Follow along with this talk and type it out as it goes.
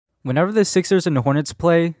Whenever the Sixers and Hornets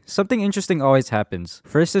play, something interesting always happens.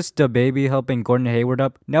 First it's DaBaby helping Gordon Hayward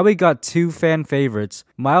up. Now we got two fan favorites,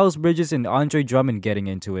 Miles Bridges and Andre Drummond getting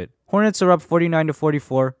into it. Hornets are up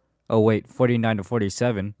 49-44. Oh wait,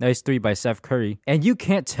 49-47. Nice 3 by Seth Curry. And you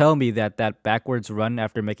can't tell me that backwards run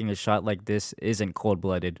after making a shot like this isn't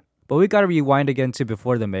cold-blooded. But we gotta rewind again to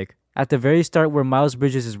before the make. At the very start where Miles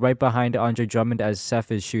Bridges is right behind Andre Drummond as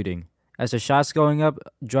Seth is shooting. As the shot's going up,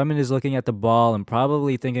 Drummond is looking at the ball and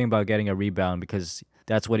probably thinking about getting a rebound because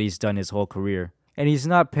that's what he's done his whole career. And he's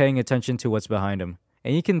not paying attention to what's behind him.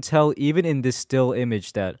 And you can tell even in this still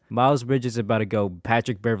image that Miles Bridges is about to go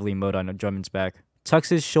Patrick Beverly mode on Drummond's back. Tucks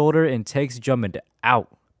his shoulder and takes Drummond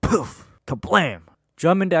out. Poof! Kablam!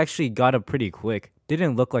 Drummond actually got up pretty quick.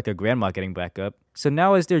 Didn't look like a grandma getting back up. So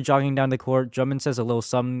now as they're jogging down the court, Drummond says a little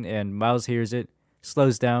something and Miles hears it,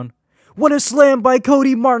 slows down. What a slam by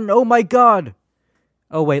Cody Martin, oh my god!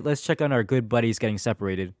 Oh wait, let's check on our good buddies getting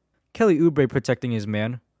separated. Kelly Oubre protecting his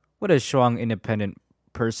man. What a strong, independent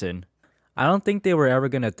person. I don't think they were ever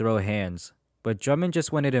gonna throw hands, but Drummond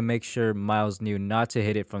just wanted to make sure Miles knew not to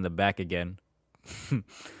hit it from the back again.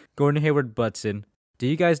 Gordon Hayward butts in. Do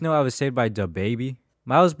you guys know I was saved by DaBaby?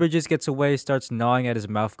 Miles Bridges gets away, starts gnawing at his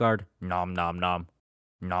mouthguard. Nom nom nom.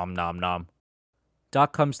 Nom nom nom.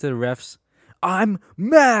 Doc comes to the refs. I'm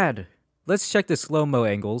mad! Let's check the slow-mo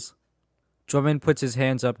angles. Drummond puts his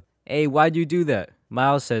hands up. Hey, why'd you do that?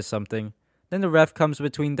 Miles says something. Then the ref comes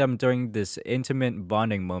between them during this intimate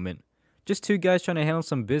bonding moment. Just two guys trying to handle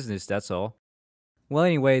some business, that's all. Well,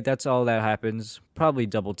 anyway, that's all that happens. Probably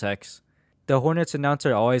double text. The Hornets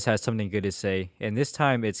announcer always has something good to say, and this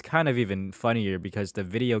time it's kind of even funnier because the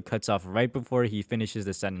video cuts off right before he finishes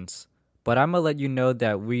the sentence. But I'm gonna let you know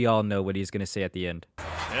that we all know what he's gonna say at the end.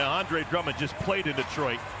 Yeah, Andre Drummond just played in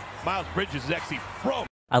Detroit. Miles Bridges is actually from.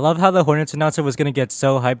 I love how the Hornets announcer was gonna get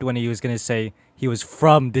so hyped when he was gonna say he was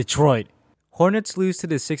from Detroit. Hornets lose to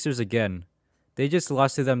the Sixers again. They just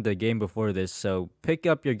lost to them the game before this, so pick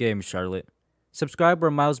up your game, Charlotte. Subscribe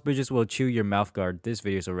or Miles Bridges will chew your mouthguard. This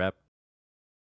video's a wrap.